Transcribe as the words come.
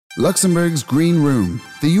Luxembourg's Green Room,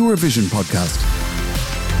 the Eurovision podcast.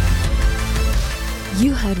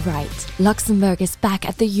 You heard right. Luxembourg is back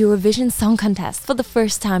at the Eurovision Song Contest for the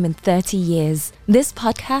first time in 30 years. This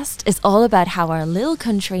podcast is all about how our little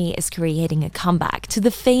country is creating a comeback to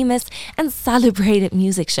the famous and celebrated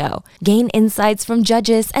music show. Gain insights from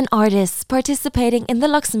judges and artists participating in the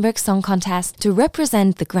Luxembourg Song Contest to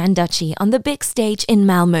represent the Grand Duchy on the big stage in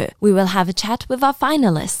Malmö. We will have a chat with our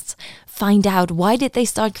finalists. Find out why did they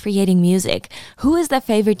start creating music? Who is their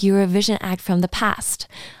favorite Eurovision act from the past?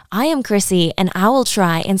 I am Chrissy and I will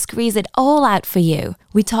try and squeeze it all out for you.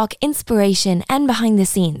 We talk inspiration and behind the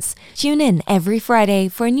scenes. Tune in every Friday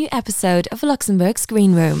for a new episode of Luxembourg's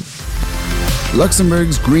Green Room.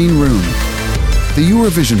 Luxembourg's Green Room, the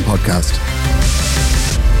Eurovision podcast.